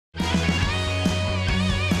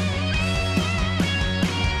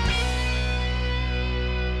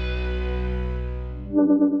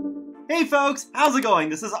Hey folks, how's it going?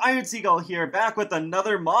 This is Seagull here, back with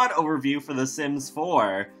another mod overview for The Sims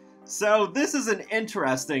 4. So this is an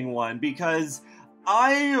interesting one because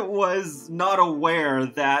I was not aware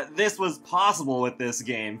that this was possible with this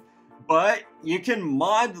game. But you can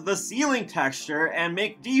mod the ceiling texture and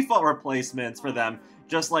make default replacements for them,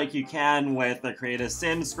 just like you can with the Create a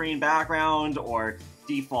Sim screen background, or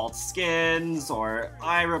default skins, or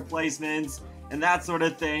eye replacements, and that sort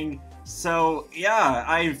of thing. So yeah,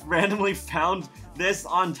 I randomly found this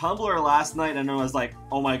on Tumblr last night and I was like,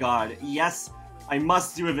 oh my god, yes, I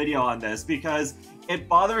must do a video on this because it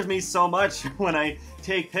bothers me so much when I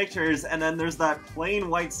take pictures and then there's that plain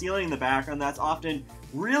white ceiling in the background that's often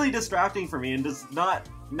really distracting for me and does not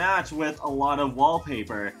match with a lot of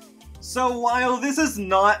wallpaper. So while this is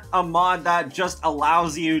not a mod that just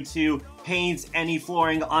allows you to paint any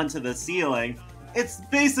flooring onto the ceiling, it's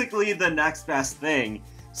basically the next best thing.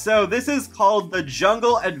 So this is called the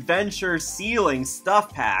Jungle Adventure Ceiling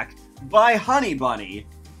Stuff Pack by Honey Bunny.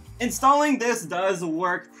 Installing this does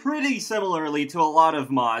work pretty similarly to a lot of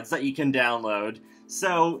mods that you can download.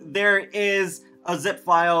 So there is a zip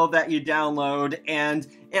file that you download and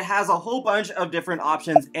it has a whole bunch of different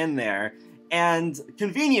options in there. And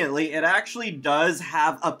conveniently, it actually does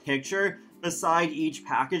have a picture beside each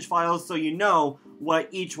package file so you know what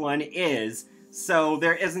each one is. So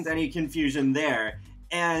there isn't any confusion there.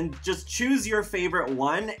 And just choose your favorite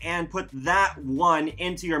one and put that one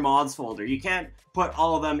into your mods folder. You can't put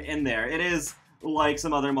all of them in there. It is like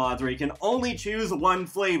some other mods where you can only choose one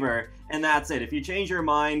flavor and that's it. If you change your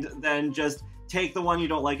mind, then just take the one you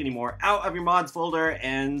don't like anymore out of your mods folder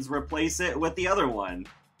and replace it with the other one.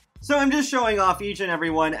 So I'm just showing off each and every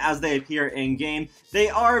one as they appear in-game. They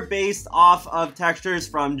are based off of textures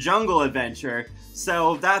from Jungle Adventure,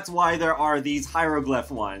 so that's why there are these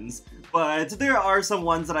hieroglyph ones. But there are some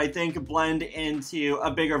ones that I think blend into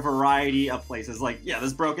a bigger variety of places. Like, yeah,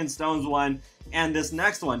 this Broken Stones one, and this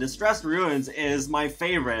next one, Distressed Ruins, is my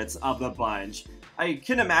favorite of the bunch. I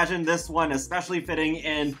can imagine this one especially fitting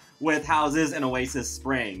in with houses in Oasis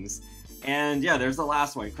Springs. And yeah, there's the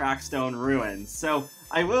last one, Crackstone Ruins. So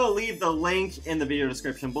I will leave the link in the video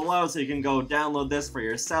description below so you can go download this for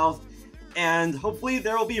yourself. And hopefully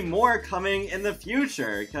there will be more coming in the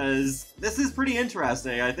future, because this is pretty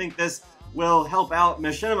interesting. I think this will help out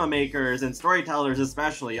machinima makers and storytellers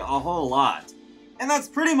especially a whole lot. And that's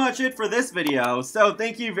pretty much it for this video, so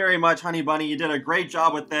thank you very much, Honey Bunny. You did a great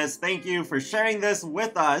job with this. Thank you for sharing this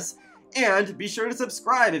with us. And be sure to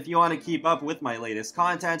subscribe if you want to keep up with my latest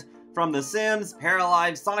content from The Sims,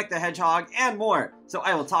 Paralive, Sonic the Hedgehog, and more. So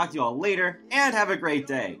I will talk to you all later, and have a great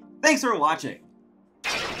day. Thanks for watching!